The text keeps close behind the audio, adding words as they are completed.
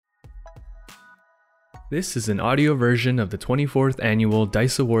This is an audio version of the 24th Annual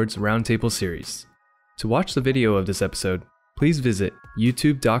D.I.C.E Awards Roundtable series. To watch the video of this episode, please visit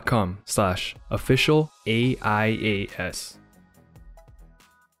youtube.com/officialAIAS.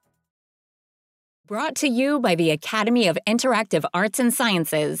 Brought to you by the Academy of Interactive Arts and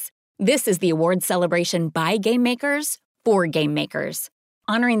Sciences. This is the award celebration by game makers for game makers,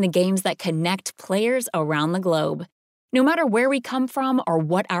 honoring the games that connect players around the globe. No matter where we come from or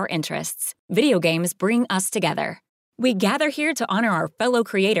what our interests, video games bring us together. We gather here to honor our fellow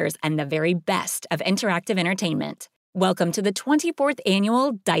creators and the very best of interactive entertainment. Welcome to the 24th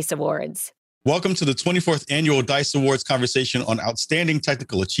Annual D.I.C.E Awards. Welcome to the 24th Annual D.I.C.E Awards conversation on outstanding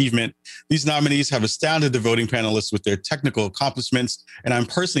technical achievement. These nominees have astounded the voting panelists with their technical accomplishments, and I'm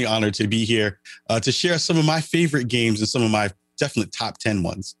personally honored to be here to share some of my favorite games and some of my definite top 10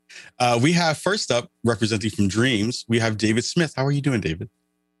 ones. We have first up, representing from Dreams, we have David Smith. How are you doing, David?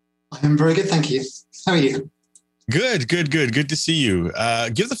 I'm very good, thank you. How are you? Good. Good to see you.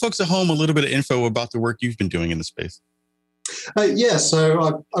 Give the folks at home a little bit of info about the work you've been doing in the space.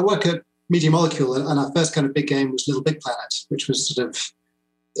 So I work at Media Molecule, and our first kind of big game was Little Big Planet, which was sort of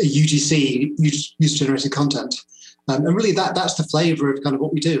a UGC, user-generated content. And really that's the flavor of kind of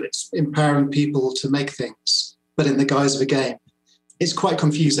what we do. It's empowering people to make things, but in the guise of a game. It's quite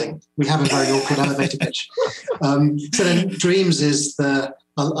confusing. We have a very awkward elevator pitch. So then Dreams is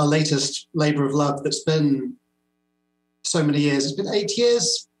our latest labor of love that's been so many years. It's been 8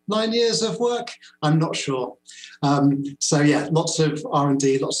 years, 9 years of work. I'm not sure. Lots of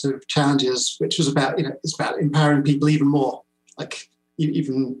R&D, lots of challenges, which was about, it's about empowering people even more. Like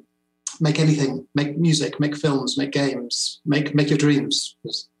even make anything, make music, make films, make games, make your dreams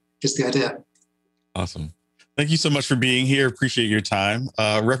is the idea. Awesome. Thank you so much for being here. Appreciate your time.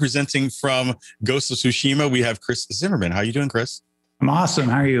 Representing from Ghost of Tsushima, we have Chris Zimmerman. How are you doing, Chris? I'm awesome.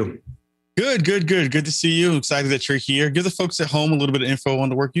 How are you? Good. Good to see you. Excited that you're here. Give the folks at home a little bit of info on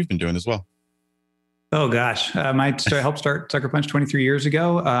the work you've been doing as well. Oh, gosh. I helped start Sucker Punch 23 years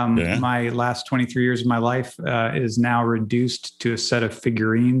ago. My last 23 years of my life is now reduced to a set of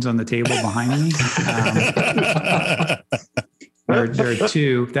figurines on the table behind me. There are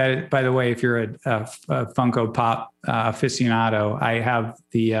two. That, by the way, if you're a Funko Pop aficionado, I have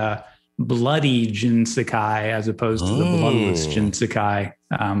the bloody Jinsekai as opposed to the bloodless Jinsekai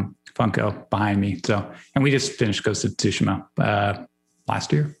Funko behind me. So, and we just finished Ghost of Tsushima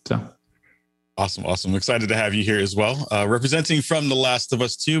last year. So, awesome. Excited to have you here as well. Representing from The Last of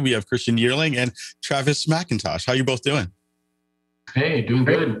Us 2, we have Christian Yearling and Travis McIntosh. How are you both doing? Hey, doing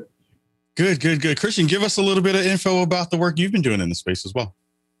good. Good. Christian, give us a little bit of info about the work you've been doing in the space as well.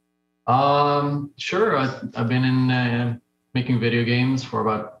 Sure. I've been in making video games for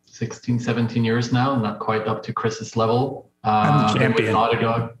about 16, 17 years now, not quite up to Chris's level. I'm the champion. With Naughty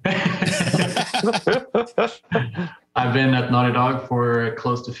Dog. I've been at Naughty Dog for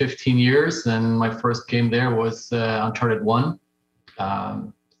close to 15 years, and my first game there was Uncharted 1.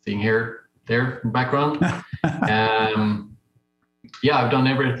 Seeing there in the background. I've done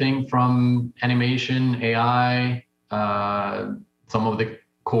everything from animation, AI, some of the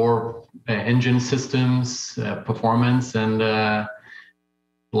core engine systems, performance, and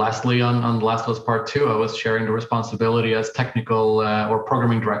lastly, on The Last of Us Part 2, I was sharing the responsibility as technical or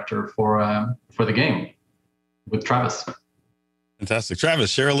programming director for the game with Travis. Fantastic. Travis,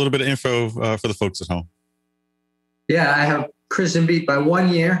 share a little bit of info for the folks at home. Yeah, I have Christian beat by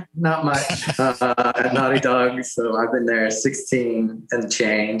 1 year, not much, at Naughty Dog. So I've been there 16 and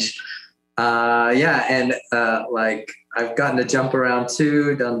change. I've gotten to jump around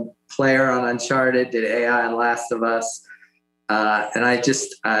too, done player on Uncharted, did AI on Last of Us. And I guess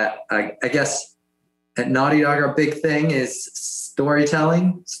at Naughty Dog, our big thing is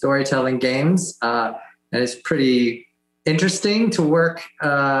storytelling games. And it's pretty interesting to work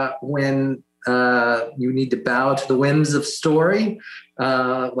when you need to bow to the whims of story.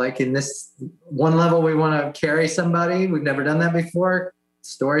 Like in this one level, we want to carry somebody. We've never done that before.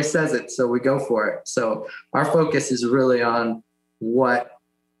 Story says it, so we go for it. So our focus is really on what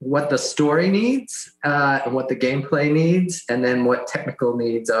the story needs, and what the gameplay needs, and then what technical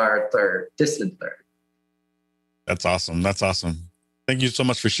needs are distant third. That's awesome. Thank you so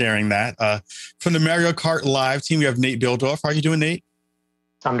much for sharing that. From the Mario Kart Live team, we have Nate Bildorf. How are you doing, Nate?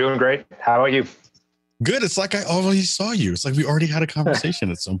 I'm doing great. How about you? Good. It's like I already saw you. It's like we already had a conversation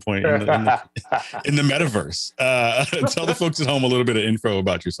at some point in the metaverse. Tell the folks at home a little bit of info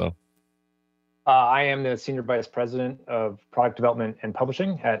about yourself. I am the Senior Vice President of Product Development and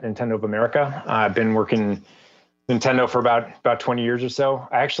Publishing at Nintendo of America. I've been working Nintendo for about 20 years or so.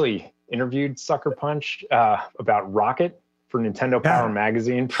 I actually interviewed Sucker Punch about Rocket for Nintendo Power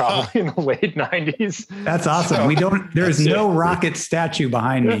Magazine, probably in the late 90s. That's awesome. So, there's no rocket statue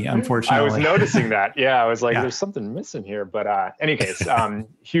behind me, unfortunately. I was noticing that. Yeah, I was like, there's something missing here. But any case,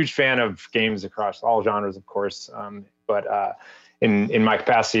 huge fan of games across all genres, of course. But in my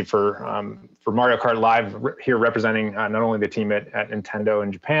capacity for Mario Kart Live here, representing not only the team at Nintendo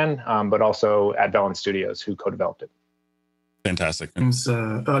in Japan, but also at Bellin Studios, who co-developed it. Fantastic. Since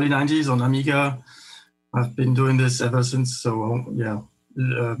early 90s on Amiga. I've been doing this ever since. So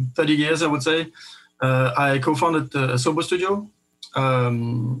 30 years, I would say. I co-founded a Sobo studio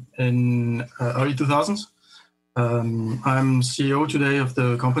in early 2000s. I'm CEO today of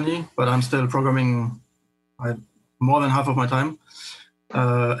the company, but I'm still programming more than half of my time.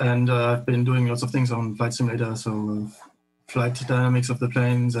 And I've been doing lots of things on Flight Simulator, so flight dynamics of the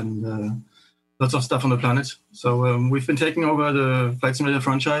planes and lots of stuff on the planet. So we've been taking over the Flight Simulator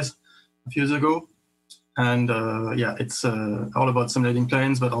franchise a few years ago. And it's all about simulating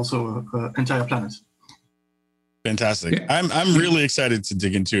planes, but also entire planets. Fantastic. I'm really excited to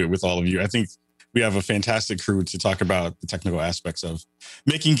dig into it with all of you. I think we have a fantastic crew to talk about the technical aspects of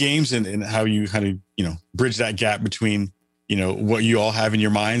making games and how you bridge that gap between, what you all have in your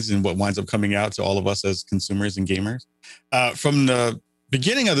minds and what winds up coming out to all of us as consumers and gamers. From the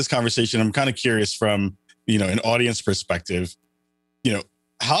beginning of this conversation, I'm kind of curious from, an audience perspective,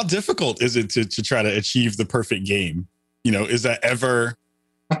 how difficult is it to try to achieve the perfect game? Is that ever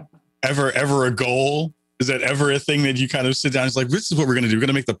a goal? Is that ever a thing that you kind of sit down and it's like, this is what we're going to do. We're going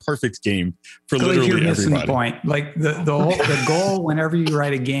to make the perfect game for literally you're missing everybody. The point. Like the goal whenever you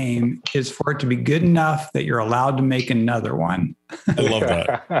write a game is for it to be good enough that you're allowed to make another one. I love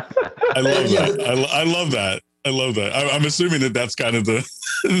that. I love that. I'm assuming that's kind of the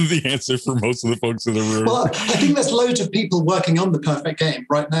answer for most of the folks in the room. Well, I think there's loads of people working on the perfect game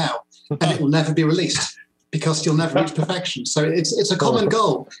right now, and it will never be released because you'll never reach perfection. So it's a common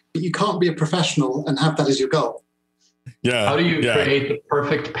goal, but you can't be a professional and have that as your goal. Yeah. How do you create the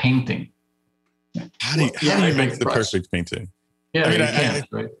perfect painting? How do you make the perfect painting? Yeah,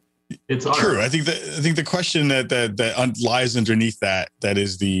 right? It's true. art. I think the question that lies underneath that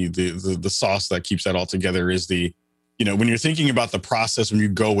is the sauce that keeps that all together is when you're thinking about the process when you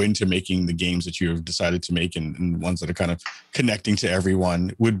go into making the games that you have decided to make and ones that are kind of connecting to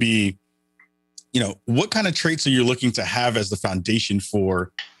everyone would be, what kind of traits are you looking to have as the foundation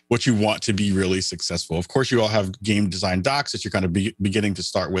for what you want to be really successful? Of course, you all have game design docs that you're kind of beginning to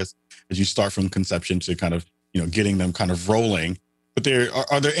start with as you start from conception to kind of, getting them kind of rolling. But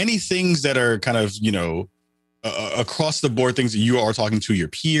are there any things that are kind of, across the board things that you are talking to your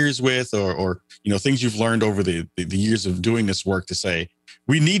peers with or things you've learned over the years of doing this work to say,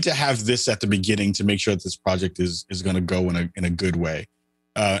 we need to have this at the beginning to make sure that this project is going to go in a good way?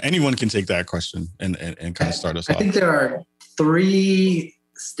 Anyone can take that question and kind of start us off. I think there are 3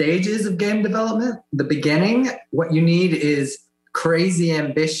 stages of game development. The beginning, what you need is crazy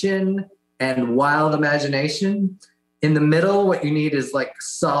ambition and wild imagination. In the middle, what you need is like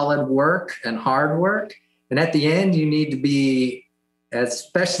solid work and hard work. And at the end, you need to be,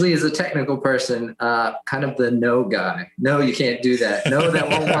 especially as a technical person, kind of the no guy. No, you can't do that. No, that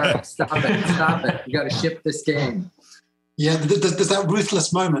won't work. Stop it. You got to ship this game. Yeah, there's that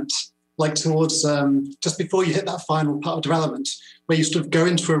ruthless moment, like towards just before you hit that final part of development, where you sort of go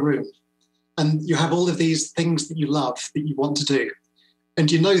into a room and you have all of these things that you love, that you want to do. And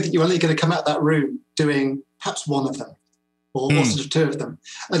you know that you're only going to come out of that room doing perhaps one of them or sort of 2 of them.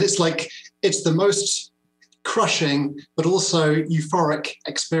 And it's like, it's the most crushing, but also euphoric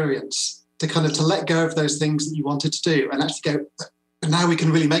experience to let go of those things that you wanted to do and actually go, now we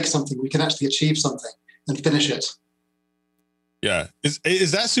can really make something. We can actually achieve something and finish it. Yeah.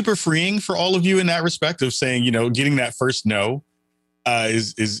 Is that super freeing for all of you in that respect of saying, getting that first no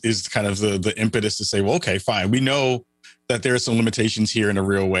is kind of the impetus to say, well, okay, fine. We know that there are some limitations here in a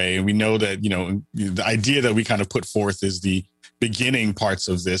real way. And we know that, the idea that we kind of put forth is the beginning parts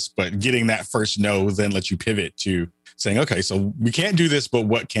of this, but getting that first no then lets you pivot to saying, okay, so we can't do this, but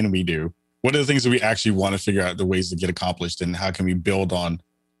what can we do? What are the things that we actually want to figure out the ways to get accomplished and how can we build on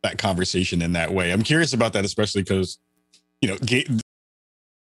that conversation in that way? I'm curious about that, especially because, the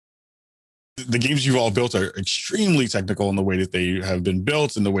games you've all built are extremely technical in the way that they have been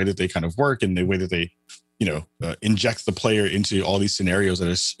built and the way that they kind of work and the way that they, inject the player into all these scenarios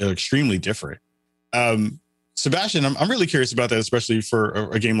that are extremely different. Sebastian, I'm really curious about that, especially for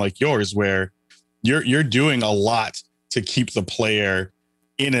a game like yours, where you're doing a lot to keep the player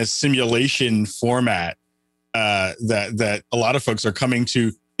in a simulation format that a lot of folks are coming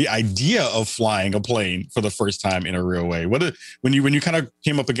to the idea of flying a plane for the first time in a real way. When you kind of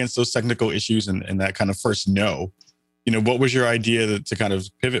came up against those technical issues and that kind of first no, what was your idea to kind of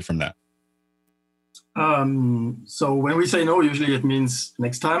pivot from that? So when we say no, usually it means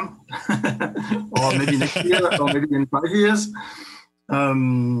next time, or maybe next year, or maybe in 5 years. I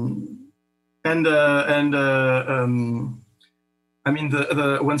mean,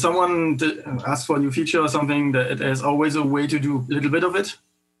 when someone asks for a new feature or something, there's always a way to do a little bit of it,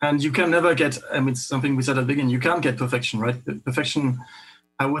 and you can never get. I mean, it's something we said at the beginning. You can't get perfection, right? Perfection,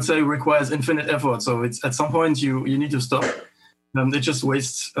 I would say, requires infinite effort. So it's at some point you need to stop. It just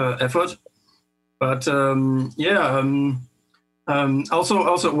wastes effort. But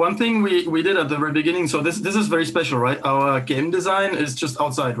also one thing we did at the very beginning. So this is very special, right? Our game design is just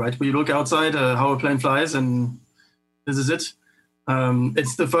outside, right? We look outside how a plane flies, and this is it.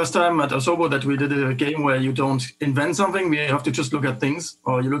 It's the first time at Osobo that we did a game where you don't invent something. We have to just look at things,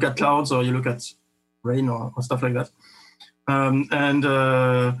 or you look at clouds, or you look at rain, or stuff like that.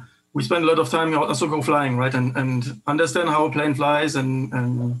 We spend a lot of time also go flying, right? And understand how a plane flies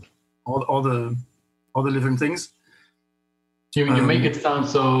and all the living things. You make it sound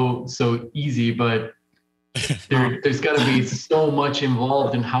so easy, but there's got to be so much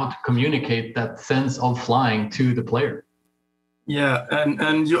involved in how to communicate that sense of flying to the player. Yeah,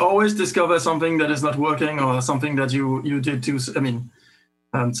 and you always discover something that is not working, or something that you did too. I mean,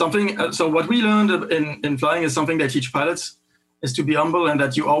 something. So what we learned in flying is something they teach pilots, is to be humble, and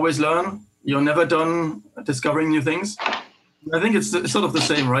that you always learn. You're never done discovering new things. I think it's sort of the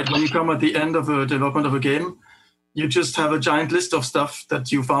same, right? When you come at the end of a development of a game, you just have a giant list of stuff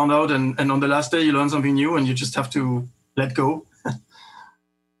that you found out, and on the last day you learn something new, and you just have to let go.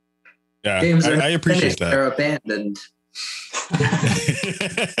 Yeah, I appreciate that. They're abandoned.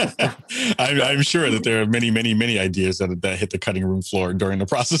 I'm sure that there are many ideas that hit the cutting room floor during the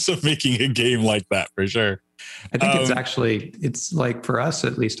process of making a game like that, for sure. I think it's like, for us,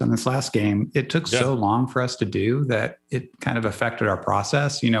 at least on this last game, it took so long for us to do that it kind of affected our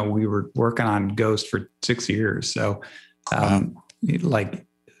process. We were working on Ghost for 6 years. So the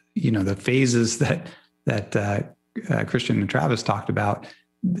phases that Christian and Travis talked about,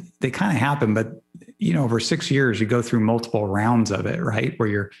 they kind of happen, but over 6 years, you go through multiple rounds of it, right? Where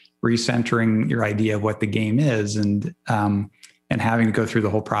you're recentering your idea of what the game is, and having to go through the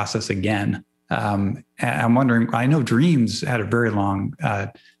whole process again. And I'm wondering, I know Dreams had a very long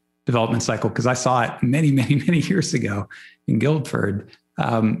development cycle, because I saw it many years ago in Guildford.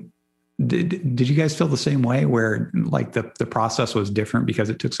 Did you guys feel the same way, where like the process was different because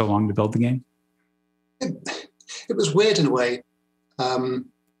it took so long to build the game? It was weird in a way.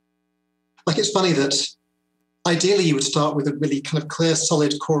 It's funny that ideally you would start with a really kind of clear,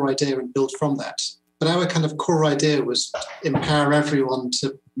 solid core idea and build from that. But our kind of core idea was empower everyone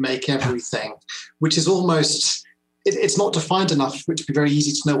to make everything, which is almost, it's not defined enough for it to be very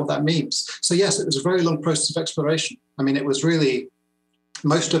easy to know what that means. So yes, it was a very long process of exploration. I mean, it was really,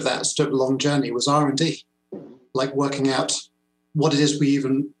 most of that long journey was R&D, like working out what it is we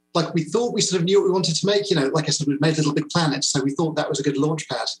thought we sort of knew what we wanted to make. Like I said, we made Little Big Planets, so we thought that was a good launch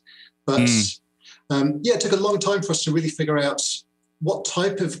pad. But it took a long time for us to really figure out what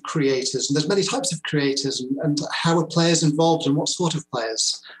type of creators, and there's many types of creators, and how are players involved and what sort of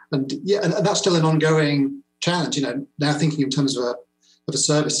players. And that's still an ongoing challenge, now thinking in terms of a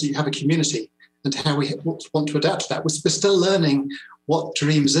service, you have a community, and how we want to adapt to that. We're still learning what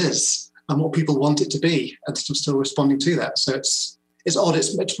Dreams is and what people want it to be, and still responding to that. So it's odd.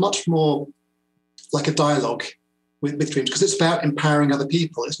 It's much more like a dialogue with Dreams, because it's about empowering other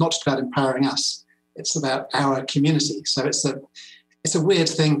people. It's not just about empowering us. It's about our community. So it's a weird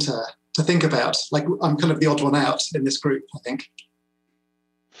thing to think about. Like, I'm kind of the odd one out in this group, I think.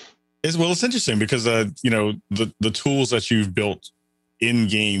 It's interesting because the tools that you've built in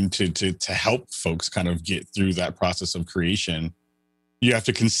game to help folks kind of get through that process of creation, you have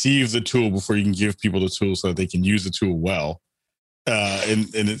to conceive the tool before you can give people the tool so that they can use the tool well. And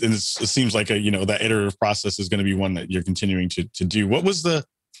it seems like that iterative process is going to be one that you're continuing to do. What was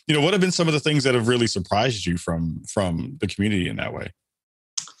what have been some of the things that have really surprised you from the community in that way?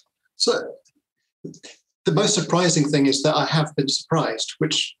 So the most surprising thing is that I have been surprised,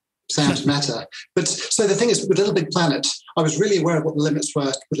 which sounds meta. But so the thing is, with Little Big Planet, I was really aware of what the limits were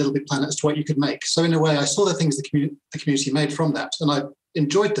with Little Big Planet as to what you could make. So in a way, I saw the things the community made from that, and I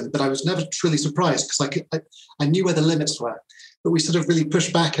enjoyed them, but I was never truly surprised, because I knew where the limits were. But we sort of really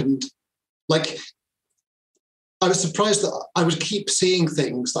pushed back, and I was surprised that I would keep seeing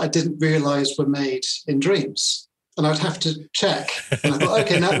things that I didn't realize were made in Dreams. And I would have to check. And I thought,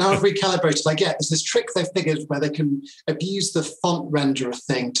 okay, now I've recalibrated. There's this trick they've figured where they can abuse the font renderer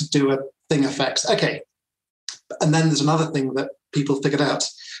thing to do a thing effects. Okay. And then there's another thing that people figured out.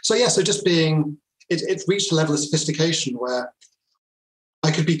 So just being it reached a level of sophistication where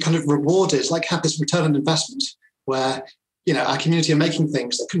I could be kind of rewarded, like have this return on investment where, our community are making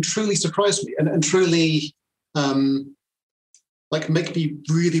things that can truly surprise me and truly make me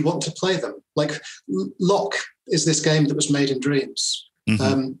really want to play them. Like Lock is this game that was made in dreams.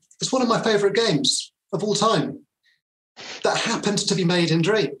 Mm-hmm. It's one of my favorite games of all time that happened to be made in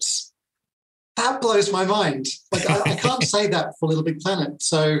dreams. That blows my mind. Like I can't say that for Little Big Planet.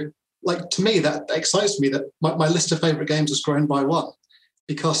 So to me, that excites me that my list of favorite games has grown by one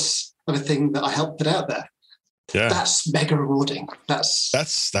because of a thing that I helped put out there. Yeah. That's mega rewarding. That's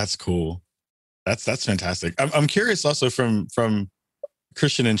cool. That's fantastic. I'm curious also from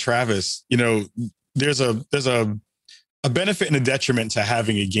Christian and Travis, there's a benefit and a detriment to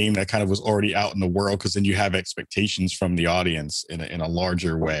having a game that kind of was already out in the world, because then you have expectations from the audience in a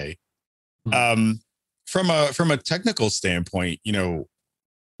larger way. From a technical standpoint,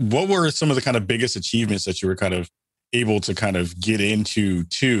 what were some of the kind of biggest achievements that you were kind of able to kind of get into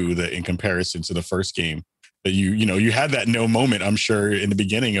in comparison to the first game? That you had that no moment, I'm sure, in the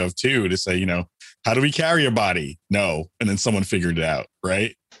beginning of 2 to say, how do we carry a body? No. And then someone figured it out,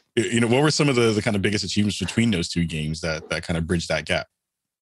 right? What were some of the kind of biggest achievements between those 2 games that kind of bridged that gap?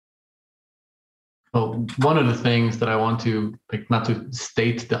 Well, one of the things that I want to, not to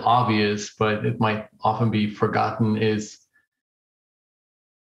state the obvious, but it might often be forgotten, is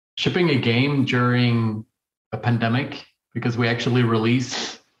shipping a game during a pandemic, because we actually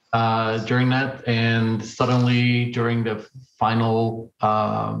released during that, and suddenly during the final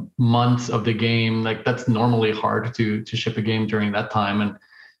months of the game, that's normally hard to ship a game during that time. And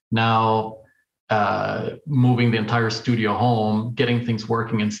now moving the entire studio home, getting things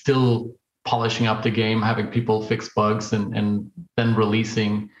working, and still polishing up the game, having people fix bugs, and then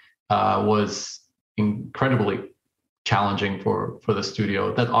releasing was incredibly challenging for the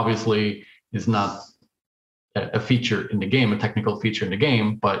studio. That obviously is not a feature in the game, a technical feature in the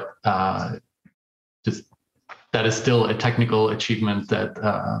game, but just that is still a technical achievement that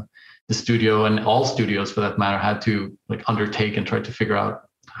the studio, and all studios for that matter, had to undertake and try to figure out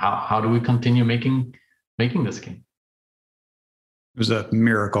how do we continue making this game. It was a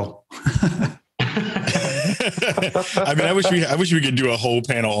miracle. I mean, I wish we could do a whole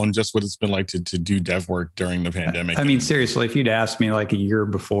panel on just what it's been like to do dev work during the pandemic. I mean, seriously, if you'd asked me a year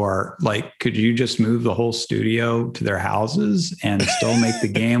before, could you just move the whole studio to their houses and still make the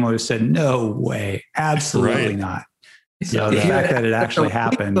game? I would have said, no way, absolutely not. So the fact that it actually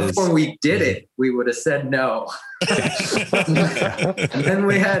happened before we did it, we would have said no. And then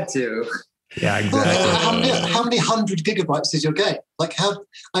we had to. Yeah, exactly. How many 100 gigabytes is your game? I can't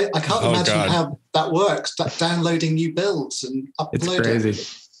imagine how that works. Downloading new builds and uploading. It's crazy.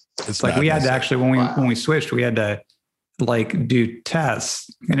 It's we had to actually, when we switched, we had to do tests,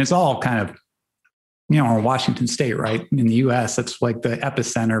 and it's all kind of, we're Washington State, right? In the US, that's the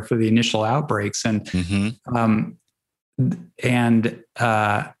epicenter for the initial outbreaks. And,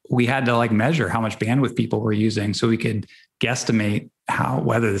 we had to measure how much bandwidth people were using so we could guesstimate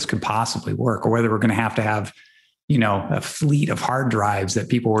whether this could possibly work, or whether we're going to have a fleet of hard drives that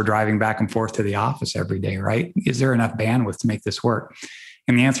people were driving back and forth to the office every day, right? Is there enough bandwidth to make this work?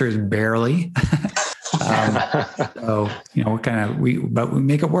 And the answer is barely. So, but we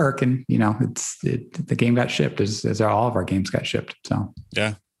make it work, and the game got shipped as all of our games got shipped. So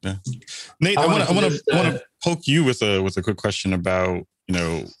yeah. Nate, I want to poke you with a quick question about,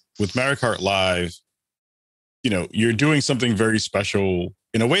 with Mario Kart Live, you're doing something very special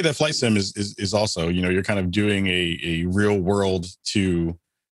in a way that Flight Sim is also, you're kind of doing a real world to,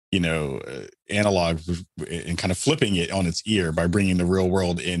 analog, and kind of flipping it on its ear by bringing the real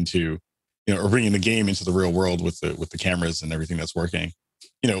world into, or bringing the game into the real world with the cameras and everything that's working.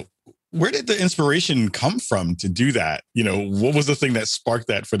 Where did the inspiration come from to do that? What was the thing that sparked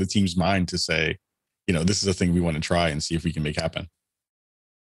that for the team's mind to say, this is a thing we want to try and see if we can make happen?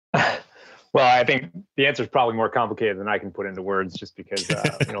 Well, I think the answer is probably more complicated than I can put into words, just because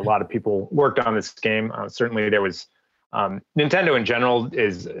a lot of people worked on this game. Certainly, there was Nintendo in general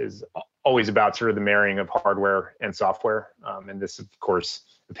is always about sort of the marrying of hardware and software, and this, of course,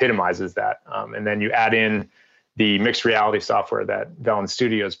 epitomizes that. And then you add in the mixed reality software that Velen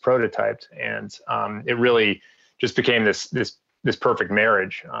Studios prototyped, and it really just became this perfect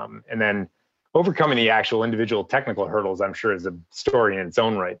marriage. And then overcoming the actual individual technical hurdles, I'm sure, is a story in its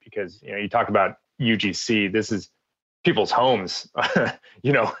own right, because you talk about UGC. This is people's homes, are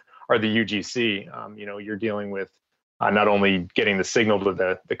the UGC. You're dealing with not only getting the signal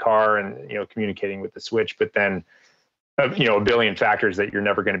to the car and communicating with the switch, but then a billion factors that you're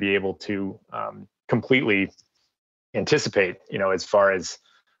never going to be able to completely anticipate. As far as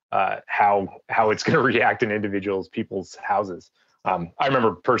how it's going to react in people's houses. I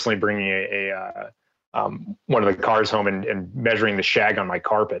remember personally bringing one of the cars home and measuring the shag on my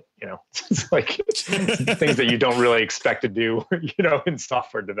carpet. It's like things that you don't really expect to do, in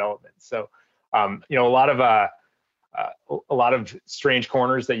software development. So, a lot of strange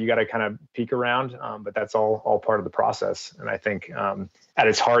corners that you got to kind of peek around, but that's all part of the process. And I think at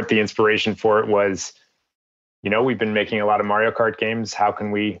its heart, the inspiration for it was, we've been making a lot of Mario Kart games. How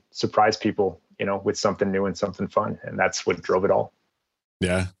can we surprise people, with something new and something fun? And that's what drove it all.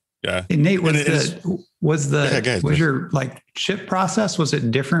 Yeah. Yeah. Hey, Nate, was your chip process, was it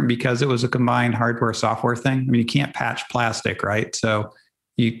different because it was a combined hardware software thing? I mean, you can't patch plastic, right? So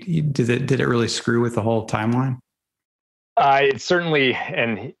did it really screw with the whole timeline? It certainly,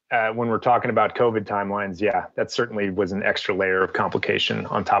 and when we're talking about COVID timelines, yeah, that certainly was an extra layer of complication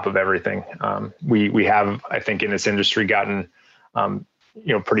on top of everything. We have, I think, in this industry gotten,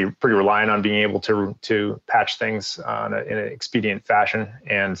 pretty reliant on being able to patch things in an expedient fashion.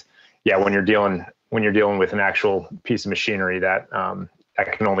 And yeah, when you're dealing with an actual piece of machinery that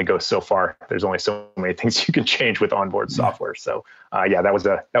can only go so far. There's only so many things you can change with onboard software. So yeah, that was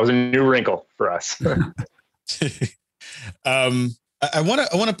a new wrinkle for us. I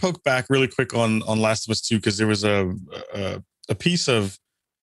want to poke back really quick on Last of Us 2, because there was a piece of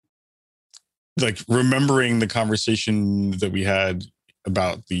remembering the conversation that we had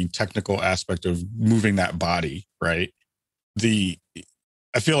about the technical aspect of moving that body, right?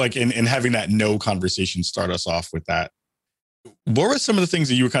 I feel like in having that no conversation start us off with that, what were some of the things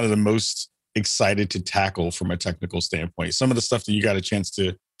that you were kind of the most excited to tackle from a technical standpoint? Some of the stuff that you got a chance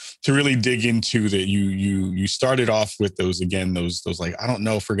to really dig into, that you started off with those I don't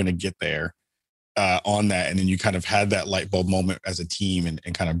know if we're going to get there on that. And then you kind of had that light bulb moment as a team and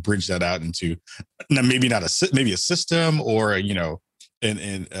kind of bridge that out into maybe a system or, a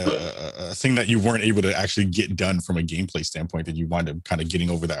thing that you weren't able to actually get done from a gameplay standpoint, that you wind up kind of getting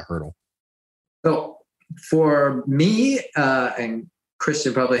over that hurdle. So for me, and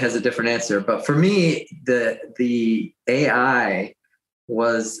Christian probably has a different answer, but for me, the AI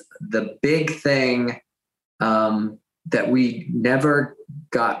was the big thing that we never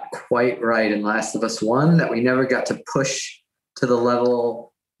got quite right in Last of Us 1, that we never got to push to the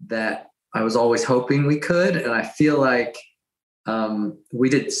level that I was always hoping we could. And I feel like we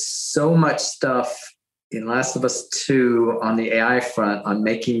did so much stuff in Last of Us 2 on the AI front, on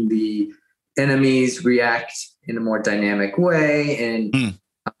making the enemies react in a more dynamic way and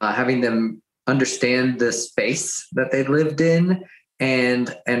having them understand the space that they lived in,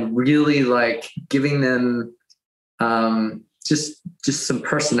 and really giving them just some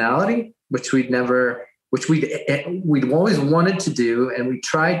personality, which we'd always wanted to do, and we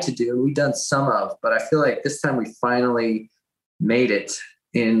tried to do, we've done some of, but I feel like this time we finally made it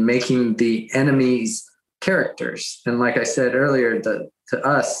in making the enemies characters. And like I said earlier, to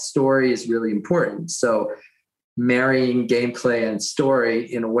us, story is really important. So marrying gameplay and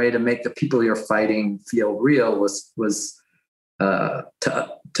story in a way to make the people you're fighting feel real was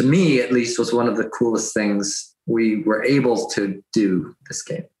to me at least, was one of the coolest things we were able to do this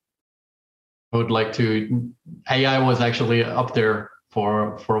game. I would like to, AI was actually up there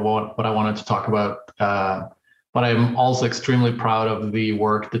for what I wanted to talk about. But I'm also extremely proud of the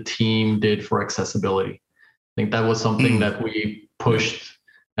work the team did for accessibility. I think that was something that we pushed,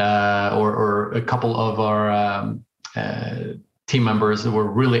 or a couple of our team members were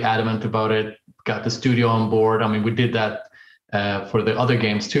really adamant about it, got the studio on board. I mean, we did that for the other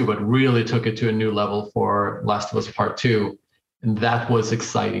games too, but really took it to a new level for Last of Us Part 2. And that was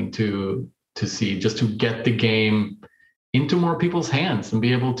exciting to see, just to get the game into more people's hands and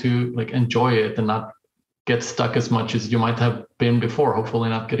be able to enjoy it and not get stuck as much as you might have been before, hopefully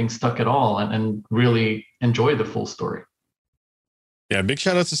not getting stuck at all, and really enjoy the full story. Yeah, big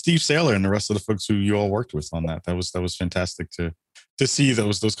shout out to Steve Saylor and the rest of the folks who you all worked with on that. That was fantastic to see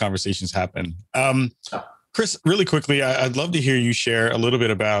those conversations happen. Chris, really quickly, I'd love to hear you share a little bit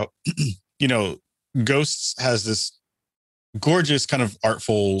about, Ghosts has this gorgeous kind of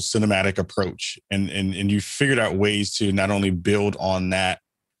artful cinematic approach, and you figured out ways to not only build on that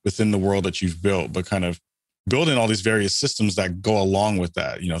within the world that you've built, but kind of build in all these various systems that go along with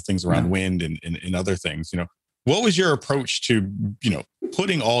that, things around wind and other things. What was your approach to,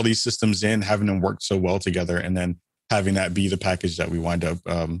 putting all these systems in, having them work so well together, and then having that be the package that we wind up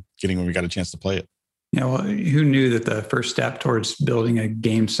getting when we got a chance to play it? Who knew that the first step towards building a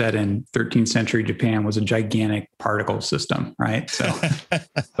game set in 13th century Japan was a gigantic particle system, right? So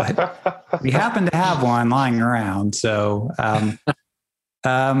but we happen to have one lying around. So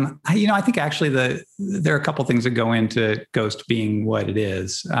I think actually there are a couple things that go into Ghost being what it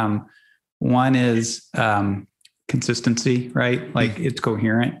is. One is consistency, right? Like it's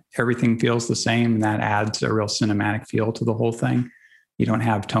coherent. Everything feels the same, and that adds a real cinematic feel to the whole thing. You don't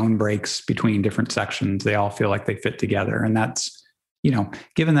have tone breaks between different sections. They all feel like they fit together. And that's,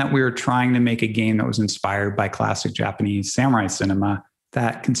 given that we were trying to make a game that was inspired by classic Japanese samurai cinema,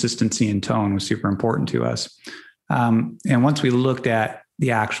 that consistency in tone was super important to us. And once we looked at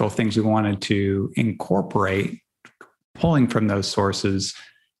the actual things we wanted to incorporate, pulling from those sources,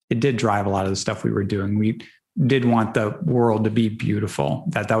 it did drive a lot of the stuff we were doing. We did want the world to be beautiful.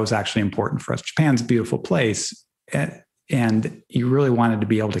 That was actually important for us. Japan's a beautiful place, and you really wanted to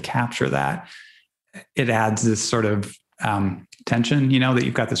be able to capture that. It adds this sort of tension, that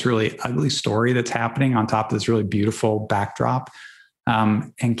you've got this really ugly story that's happening on top of this really beautiful backdrop.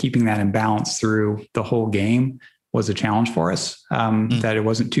 And keeping that in balance through the whole game was a challenge for us, that it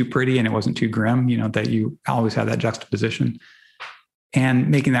wasn't too pretty and it wasn't too grim, that you always have that juxtaposition. And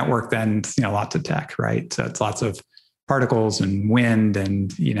making that work then, lots of tech, right? So it's lots of particles and wind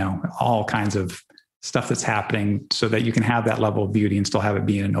and, all kinds of stuff that's happening so that you can have that level of beauty and still have it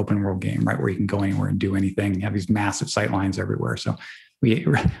be an open world game, right? Where you can go anywhere and do anything. You have these massive sight lines everywhere. So we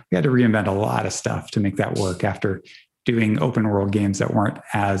had to reinvent a lot of stuff to make that work after doing open world games that weren't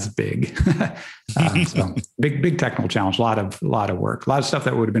as big. So big technical challenge, a lot of work, a lot of stuff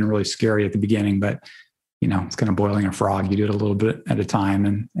that would have been really scary at the beginning, but it's kind of boiling a frog. You do it a little bit at a time.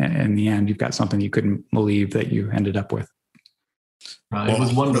 And in the end, you've got something you couldn't believe that you ended up with. It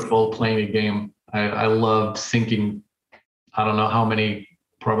was wonderful playing a game. I loved sinking, I don't know how many,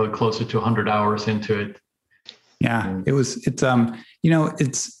 probably closer to 100 hours into it. Yeah,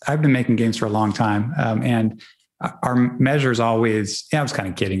 I've been making games for a long time. And our measures always, I was kind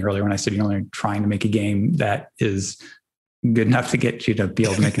of kidding earlier when I said you're only trying to make a game that is good enough to get you to be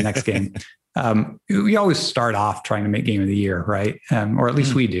able to make the next game. We always start off trying to make game of the year, right? Or at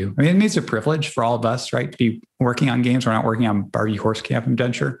least we do. I mean, it's a privilege for all of us, right? To be working on games. We're not working on Barbie Horse Camp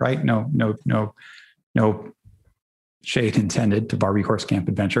Adventure, right? No shade intended to Barbie Horse Camp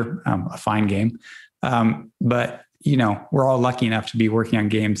Adventure, a fine game. But, we're all lucky enough to be working on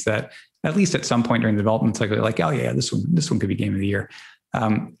games that at least at some point during the development cycle, you're like, oh yeah, this one could be game of the year.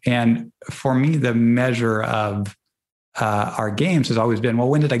 And for me, the measure of our games has always been, well,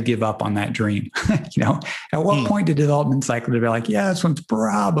 when did I give up on that dream? At what point did development cycle to be like, yeah, this one's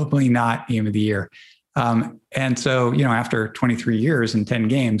probably not game of the year. And so, after 23 years and 10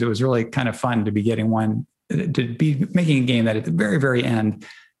 games, it was really kind of fun to be making a game that at the very, very end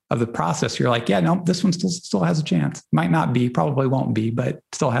of the process, you're like, yeah, no, this one still has a chance. Might not be, probably won't be, but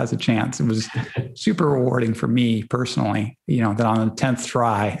still has a chance. It was super rewarding for me personally, that on the 10th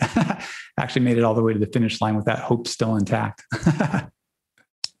try, actually made it all the way to the finish line with that hope still intact. I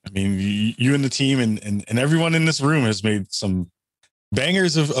mean, you and the team and everyone in this room has made some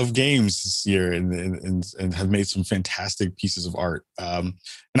bangers of games this year and have made some fantastic pieces of art. And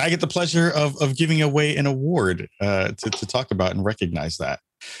I get the pleasure of giving away an award to talk about and recognize that.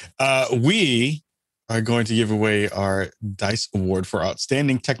 We are going to give away our D.I.C.E award for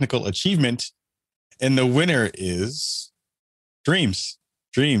outstanding technical achievement. And the winner is Dreams.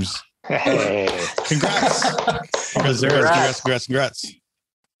 Hey. Congrats. Congrats.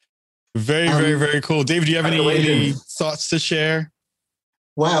 Very, very, very cool. David, do you have any thoughts to share?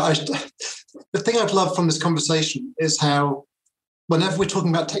 Wow. The thing I've loved from this conversation is how whenever we're talking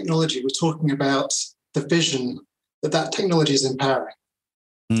about technology, we're talking about the vision that technology is empowering.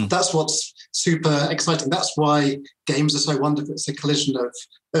 That's what's super exciting. That's why games are so wonderful. It's a collision of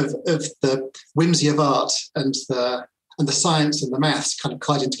the whimsy of art and the science and the maths kind of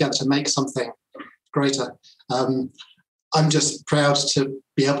colliding together to make something greater. I'm just proud to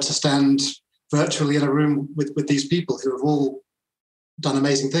be able to stand virtually in a room with these people who have all done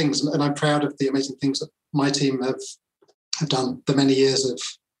amazing things. And I'm proud of the amazing things that my team have done, the many years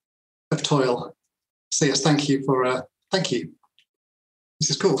of toil. So yes, thank you. This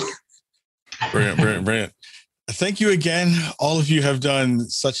is cool. Brilliant. Thank you again. All of you have done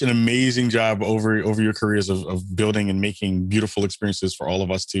such an amazing job over your careers of building and making beautiful experiences for all of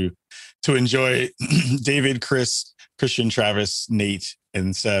us to enjoy. David, Chris, Christian, Travis, Nate,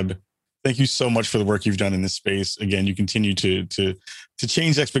 and Seb, thank you so much for the work you've done in this space. Again, you continue to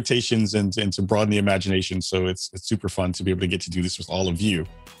change expectations and to broaden the imagination. So it's super fun to be able to get to do this with all of you.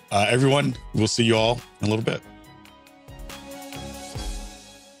 Everyone, we'll see you all in a little bit.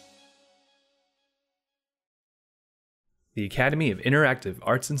 The Academy of Interactive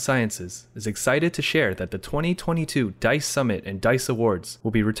Arts and Sciences is excited to share that the 2022 DICE Summit and DICE Awards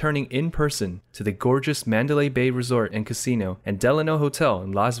will be returning in person to the gorgeous Mandalay Bay Resort and Casino and Delano Hotel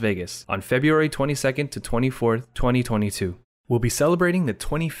in Las Vegas on February 22nd to 24th, 2022. We'll be celebrating the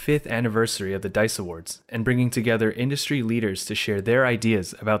 25th anniversary of the DICE Awards and bringing together industry leaders to share their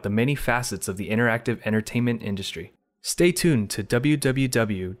ideas about the many facets of the interactive entertainment industry. Stay tuned to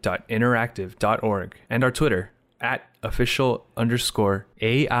www.interactive.org and our Twitter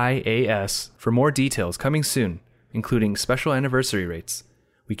 @official_AIAS for more details coming soon, including special anniversary rates.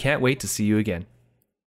 We can't wait to see you again.